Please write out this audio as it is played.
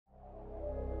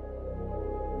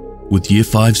With Year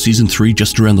 5 Season 3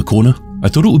 just around the corner, I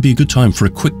thought it would be a good time for a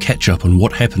quick catch-up on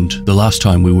what happened the last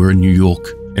time we were in New York,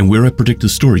 and where I predict the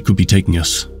story could be taking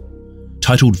us.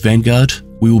 Titled Vanguard,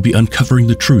 we will be uncovering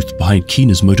the truth behind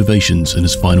Keena's motivations in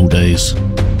his final days.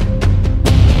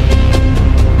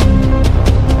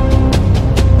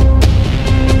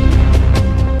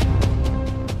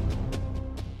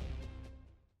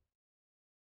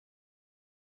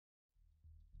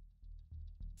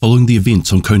 Following the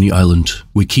events on Coney Island,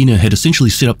 where Keena had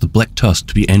essentially set up the Black Tusk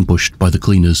to be ambushed by the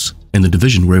cleaners, and the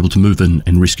Division were able to move in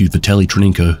and rescue Vitaly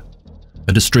Tronenko,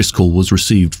 a distress call was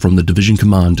received from the Division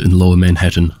Command in Lower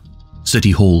Manhattan.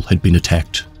 City Hall had been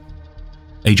attacked.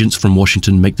 Agents from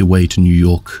Washington make their way to New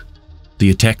York. The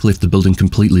attack left the building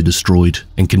completely destroyed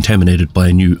and contaminated by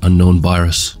a new unknown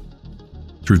virus.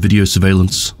 Through video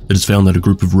surveillance, it is found that a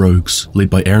group of rogues, led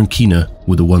by Aaron Keena,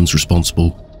 were the ones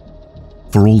responsible.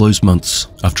 For all those months,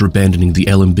 after abandoning the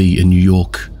LMB in New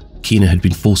York, Keena had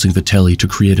been forcing Vitaly to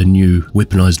create a new,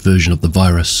 weaponized version of the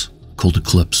virus, called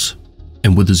Eclipse.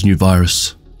 And with his new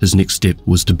virus, his next step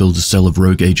was to build a cell of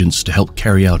rogue agents to help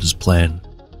carry out his plan.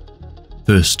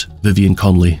 First, Vivian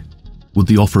Conley. With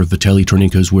the offer of Vitaly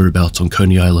Tronenko's whereabouts on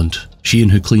Coney Island, she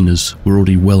and her cleaners were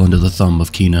already well under the thumb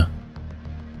of Keena.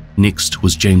 Next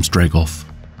was James Dragoff.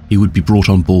 He would be brought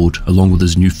on board along with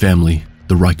his new family,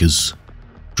 the Rikers.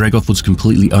 Dragoff was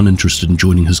completely uninterested in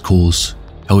joining his cause.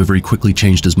 However, he quickly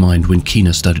changed his mind when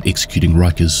Keena started executing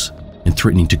Rikers and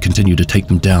threatening to continue to take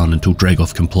them down until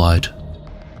Dragoff complied.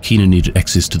 Keena needed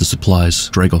access to the supplies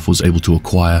Dragoff was able to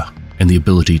acquire and the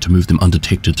ability to move them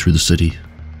undetected through the city.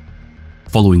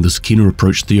 Following this, Keena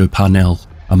approached Theo Parnell,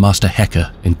 a master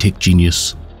hacker and tech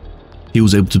genius. He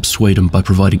was able to persuade him by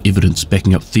providing evidence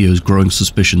backing up Theo's growing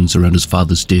suspicions around his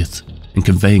father's death, and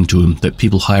conveying to him that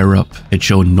people higher up had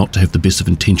shown not to have the best of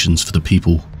intentions for the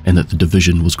people and that the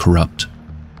Division was corrupt.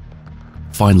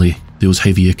 Finally, there was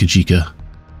Javier Kajika.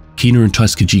 Keena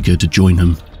enticed Kajika to join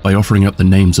him by offering up the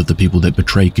names of the people that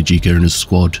betrayed Kajika and his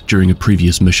squad during a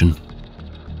previous mission.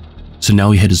 So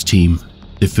now he had his team.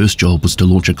 Their first job was to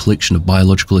launch a collection of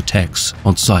biological attacks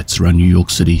on sites around New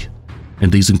York City,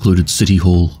 and these included City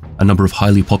Hall, a number of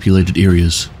highly populated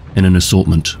areas, and an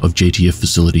assortment of JTF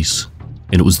facilities.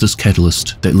 And it was this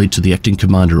catalyst that led to the acting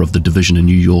commander of the Division in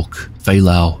New York, Fei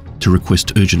Lau, to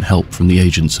request urgent help from the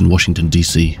agents in Washington,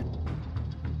 D.C.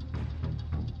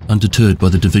 Undeterred by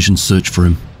the Division's search for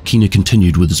him, Keena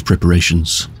continued with his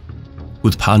preparations.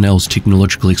 With Parnell's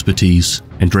technological expertise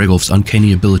and Dragoff's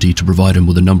uncanny ability to provide him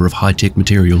with a number of high-tech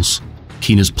materials,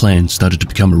 Keena's plan started to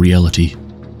become a reality.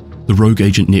 The Rogue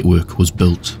Agent Network was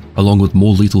built, along with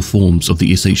more lethal forms of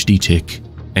the SHD tech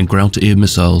and ground-to-air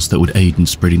missiles that would aid in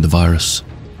spreading the virus.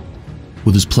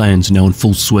 With his plans now in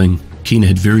full swing, Keena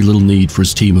had very little need for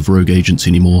his team of rogue agents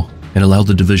anymore, and allowed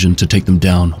the Division to take them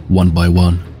down one by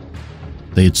one.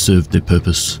 They had served their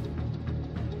purpose.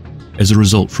 As a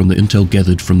result from the intel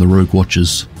gathered from the Rogue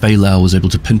Watchers, Fei Lau was able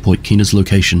to pinpoint Keena's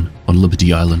location on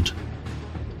Liberty Island.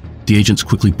 The agents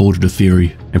quickly boarded a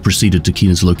ferry and proceeded to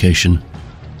Keena's location,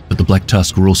 but the Black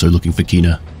Tusk were also looking for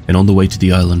Keena, and on the way to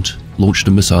the island, launched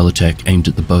a missile attack aimed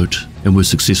at the boat and were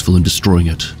successful in destroying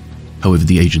it. However,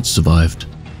 the agents survived.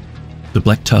 The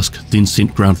Black Tusk then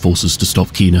sent ground forces to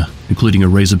stop Keena, including a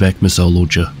Razorback missile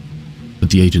launcher, but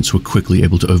the agents were quickly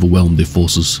able to overwhelm their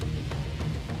forces.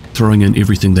 Throwing in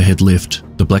everything they had left,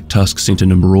 the Black Tusk sent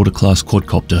in a Marauder-class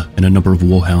quadcopter and a number of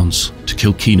warhounds to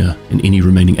kill Keena and any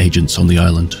remaining agents on the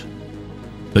island.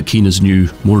 But Keena's new,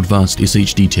 more advanced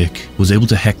SHD tech was able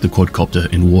to hack the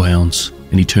quadcopter and warhounds,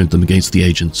 and he turned them against the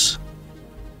agents.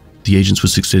 The agents were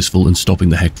successful in stopping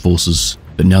the hacked forces,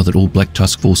 but now that all Black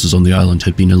Tusk forces on the island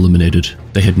had been eliminated,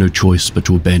 they had no choice but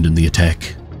to abandon the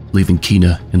attack, leaving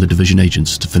Keena and the Division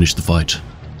agents to finish the fight.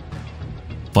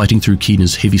 Fighting through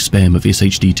Keena's heavy spam of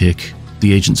SHD tech,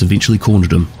 the agents eventually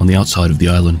cornered him on the outside of the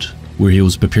island, where he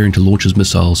was preparing to launch his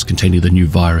missiles containing the new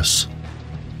virus.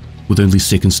 With only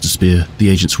seconds to spare, the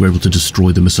agents were able to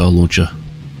destroy the missile launcher.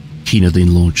 Keena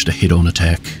then launched a head-on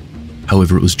attack.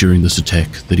 However, it was during this attack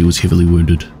that he was heavily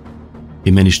wounded. He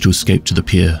managed to escape to the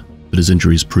pier, but his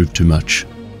injuries proved too much.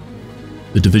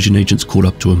 The Division agents caught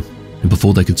up to him, and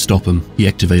before they could stop him, he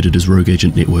activated his Rogue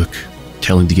Agent Network,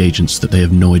 telling the agents that they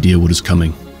have no idea what is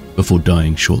coming, before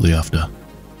dying shortly after.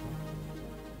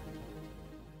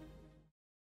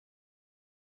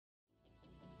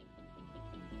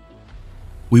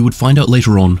 We would find out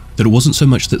later on that it wasn't so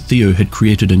much that Theo had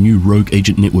created a new Rogue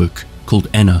Agent Network called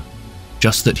Anna,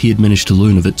 just that he had managed to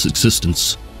learn of its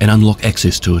existence and unlock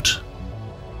access to it.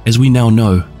 As we now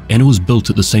know, Anna was built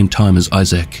at the same time as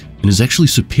Isaac and is actually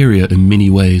superior in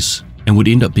many ways, and would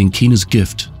end up being Keena's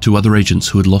gift to other agents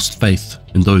who had lost faith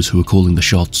in those who were calling the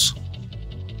shots.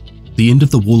 The end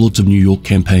of the Warlords of New York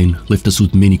campaign left us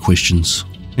with many questions,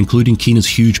 including Keena's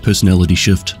huge personality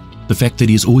shift, the fact that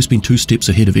he has always been 2 steps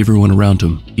ahead of everyone around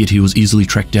him, yet he was easily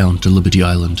tracked down to Liberty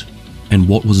Island, and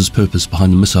what was his purpose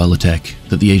behind the missile attack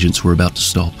that the agents were about to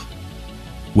stop.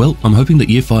 Well, I'm hoping that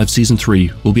Year 5 Season 3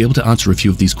 will be able to answer a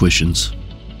few of these questions,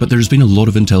 but there has been a lot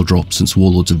of intel dropped since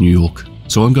Warlords of New York,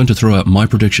 so I'm going to throw out my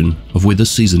prediction of where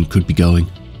this season could be going.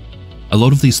 A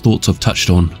lot of these thoughts I've touched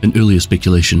on in earlier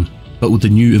speculation, but with the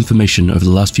new information over the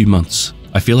last few months,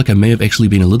 I feel like I may have actually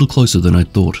been a little closer than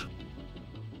I'd thought.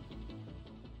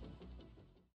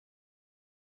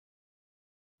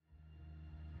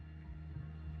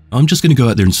 I'm just going to go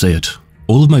out there and say it.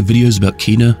 All of my videos about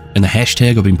Keena and the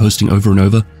hashtag I've been posting over and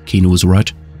over, Keena was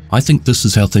right, I think this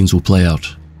is how things will play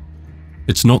out.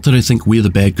 It's not that I think we're the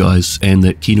bad guys and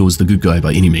that Keena was the good guy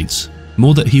by any means.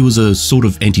 More that he was a sort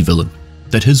of anti-villain.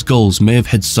 That his goals may have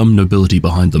had some nobility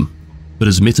behind them, but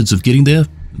his methods of getting there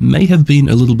may have been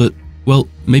a little bit, well,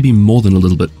 maybe more than a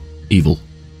little bit, evil.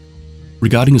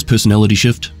 Regarding his personality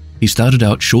shift, he started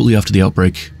out shortly after the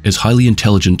outbreak as highly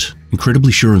intelligent,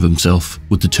 incredibly sure of himself,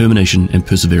 with determination and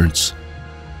perseverance.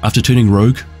 After turning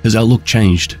rogue, his outlook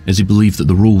changed as he believed that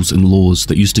the rules and laws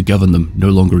that used to govern them no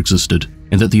longer existed,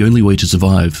 and that the only way to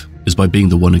survive is by being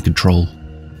the one in control.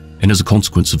 And as a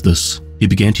consequence of this, he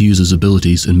began to use his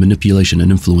abilities in manipulation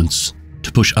and influence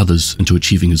to push others into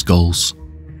achieving his goals.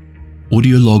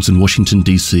 Audio logs in Washington,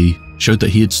 D.C. showed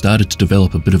that he had started to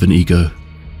develop a bit of an ego,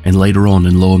 and later on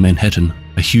in Lower Manhattan,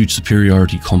 a huge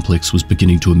superiority complex was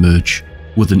beginning to emerge,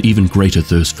 with an even greater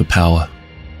thirst for power.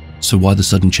 So why the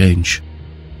sudden change?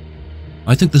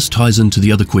 I think this ties into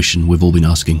the other question we've all been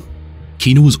asking.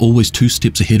 Keena was always 2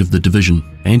 steps ahead of the division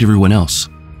and everyone else.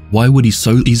 Why would he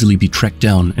so easily be tracked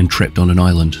down and trapped on an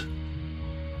island?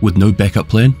 With no backup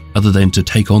plan other than to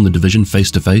take on the division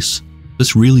face to face,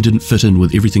 this really didn't fit in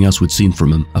with everything else we'd seen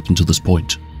from him up until this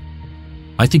point.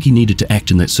 I think he needed to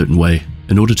act in that certain way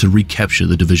in order to recapture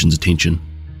the division's attention.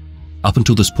 Up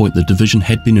until this point, the division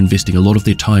had been investing a lot of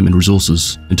their time and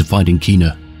resources into finding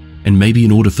Keena, and maybe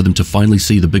in order for them to finally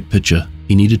see the big picture,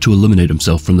 he needed to eliminate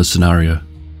himself from this scenario.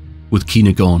 With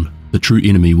Keena gone, the true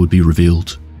enemy would be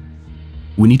revealed.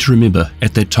 We need to remember,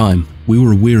 at that time, we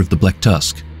were aware of the Black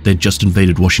Tusk. They'd just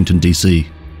invaded Washington, D.C.,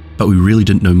 but we really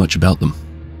didn't know much about them.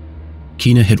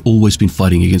 Keena had always been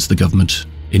fighting against the government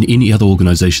and any other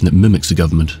organization that mimics the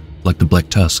government, like the Black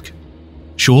Tusk.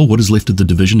 Sure, what is left of the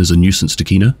division is a nuisance to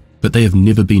Keena, but they have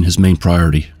never been his main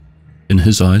priority. In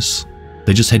his eyes,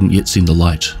 they just hadn't yet seen the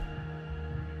light.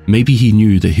 Maybe he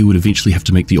knew that he would eventually have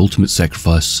to make the ultimate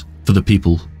sacrifice for the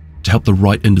people to help the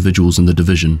right individuals in the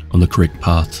division on the correct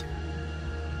path.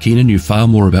 Keena knew far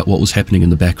more about what was happening in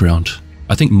the background,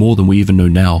 I think more than we even know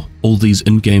now, all these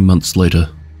in-game months later.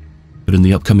 But in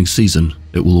the upcoming season,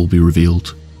 it will all be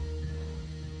revealed.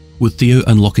 With Theo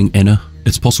unlocking Anna,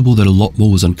 it's possible that a lot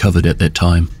more was uncovered at that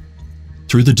time.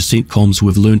 Through the Descent comms,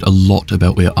 we've learned a lot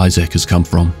about where Isaac has come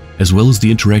from, as well as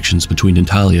the interactions between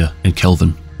Natalia and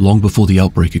Kelvin, long before the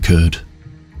outbreak occurred.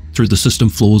 Through the system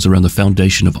flaws around the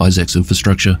foundation of Isaac's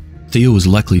infrastructure, Theo is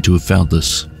likely to have found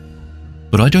this.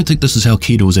 But I don't think this is how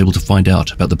Keena was able to find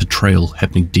out about the betrayal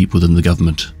happening deep within the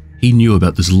government. He knew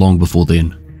about this long before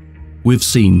then. We've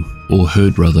seen, or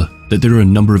heard rather, that there are a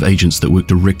number of agents that worked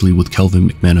directly with Kelvin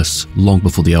McManus long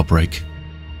before the outbreak.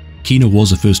 Keena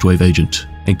was a first-wave agent,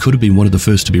 and could have been one of the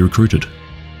first to be recruited.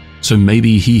 So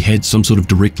maybe he had some sort of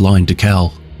direct line to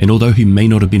Cal, and although he may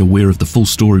not have been aware of the full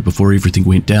story before everything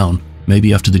went down,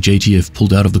 maybe after the JTF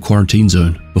pulled out of the quarantine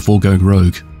zone before going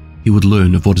rogue, he would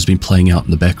learn of what has been playing out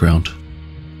in the background.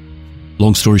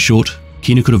 Long story short,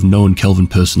 Keena could have known Kelvin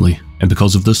personally, and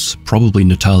because of this, probably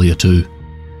Natalia too.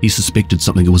 He suspected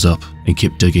something was up and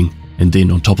kept digging, and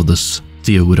then on top of this,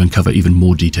 Theo would uncover even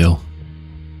more detail.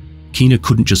 Keena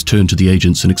couldn't just turn to the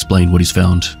agents and explain what he's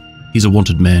found. He's a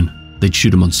wanted man, they'd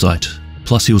shoot him on sight,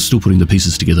 plus he was still putting the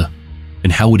pieces together.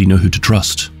 And how would he know who to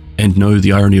trust? And no,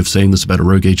 the irony of saying this about a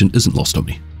rogue agent isn't lost on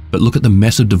me. But look at the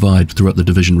massive divide throughout the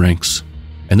division ranks.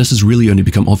 And this has really only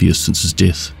become obvious since his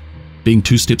death. Being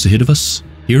 2 steps ahead of us,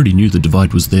 he already knew the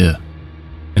divide was there.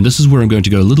 And this is where I'm going to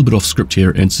go a little bit off script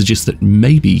here and suggest that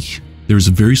maybe there is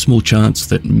a very small chance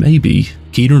that maybe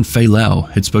Keena and Fei Lao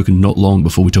had spoken not long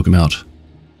before we took him out.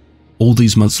 All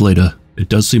these months later, it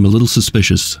does seem a little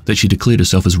suspicious that she declared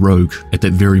herself as rogue at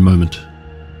that very moment.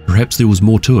 Perhaps there was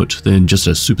more to it than just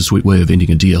a super sweet way of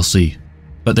ending a DLC,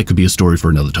 but that could be a story for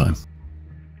another time.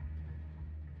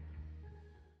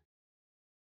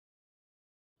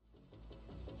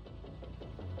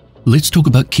 Let's talk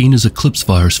about Keena's Eclipse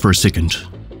virus for a second.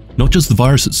 Not just the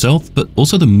virus itself, but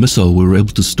also the missile we were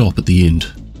able to stop at the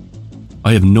end.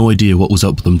 I have no idea what was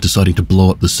up with them deciding to blow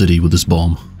up the city with this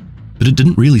bomb. but it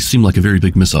didn't really seem like a very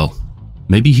big missile.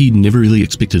 Maybe he never really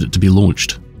expected it to be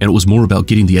launched, and it was more about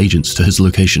getting the agents to his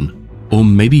location. Or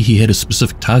maybe he had a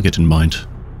specific target in mind.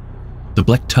 The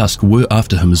Black Tusk were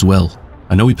after him as well.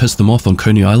 I know we pissed them off on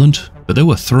Coney Island, but they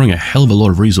were throwing a hell of a lot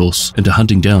of resource into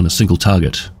hunting down a single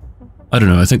target. I don't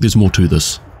know, I think there's more to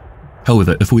this.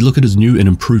 However, if we look at his new and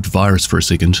improved virus for a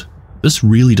second, this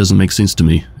really doesn't make sense to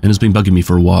me and has been bugging me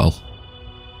for a while.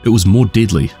 It was more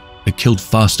deadly, it killed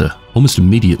faster, almost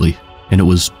immediately, and it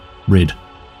was red.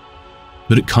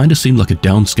 But it kinda seemed like a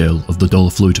downscale of the dollar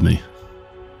flu to me.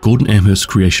 Gordon Amherst's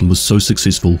creation was so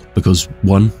successful because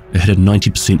 1, it had a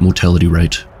 90% mortality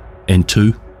rate, and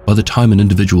 2, by the time an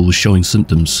individual was showing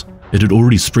symptoms, it had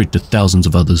already spread to thousands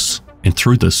of others, and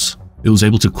through this, it was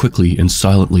able to quickly and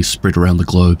silently spread around the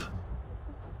globe.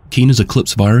 Keena's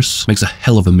Eclipse virus makes a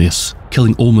hell of a mess,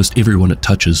 killing almost everyone it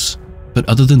touches, but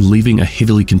other than leaving a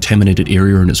heavily contaminated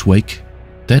area in its wake,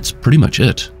 that's pretty much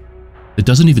it. It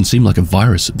doesn't even seem like a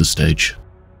virus at this stage.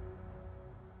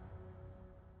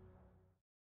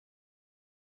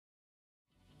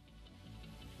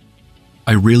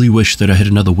 I really wish that I had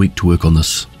another week to work on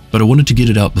this, but I wanted to get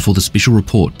it out before the special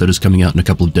report that is coming out in a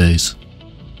couple of days.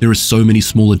 There are so many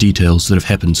smaller details that have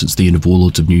happened since the end of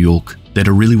Warlords of New York that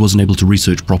I really wasn't able to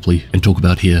research properly and talk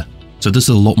about here, so this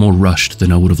is a lot more rushed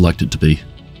than I would have liked it to be.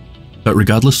 But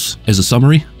regardless, as a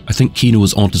summary, I think Keena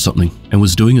was onto something and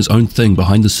was doing his own thing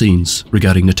behind the scenes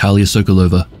regarding Natalia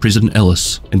Sokolova, President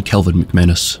Ellis, and Calvin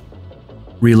McManus.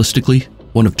 Realistically,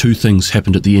 one of two things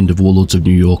happened at the end of Warlords of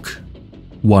New York.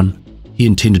 1, he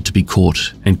intended to be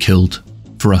caught and killed,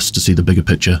 for us to see the bigger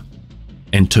picture.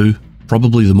 And 2,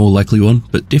 probably the more likely one,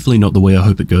 but definitely not the way I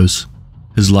hope it goes,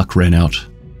 his luck ran out,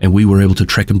 and we were able to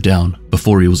track him down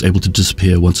before he was able to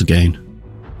disappear once again.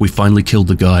 We finally killed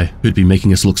the guy who'd been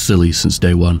making us look silly since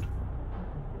day one.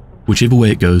 Whichever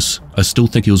way it goes, I still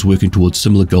think he was working towards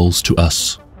similar goals to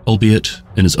us, albeit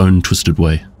in his own twisted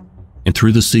way. And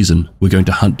through this season, we're going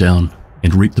to hunt down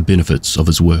and reap the benefits of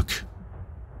his work.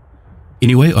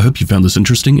 Anyway, I hope you found this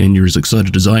interesting and you're as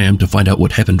excited as I am to find out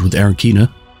what happened with Aaron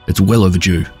Keena. It's well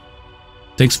overdue.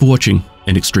 Thanks for watching,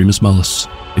 and Extremis Malus,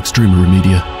 Extrema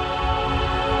Remedia.